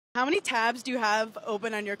How many tabs do you have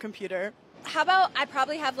open on your computer? How about I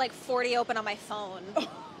probably have like 40 open on my phone.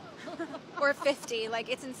 Or 50, like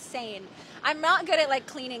it's insane. I'm not good at like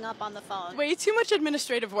cleaning up on the phone. Way too much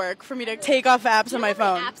administrative work for me to take off apps on my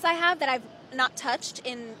phone. Apps I have that I've not touched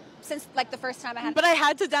since like the first time I had. But I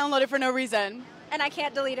had to download it for no reason. And I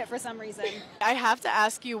can't delete it for some reason. I have to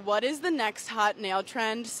ask you, what is the next hot nail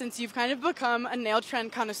trend since you've kind of become a nail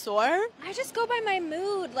trend connoisseur? I just go by my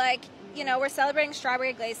mood. Like, you know, we're celebrating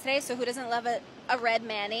strawberry glaze today, so who doesn't love a red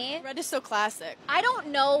mani? Red is so classic. I don't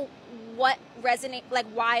know what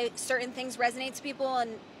why certain things resonate to people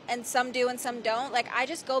and some do and some don't. Like, I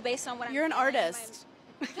just go based on what You're an artist.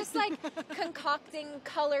 Just like concocting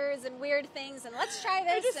colors and weird things, and let's try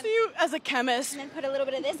this. I just see you as a chemist. And then put a little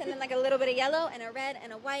bit of this, and then like a little bit of yellow, and a red,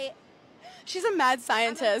 and a white. She's a mad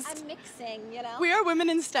scientist. I'm mixing, you know? We are women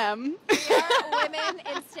in STEM. We are women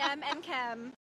in STEM and chem.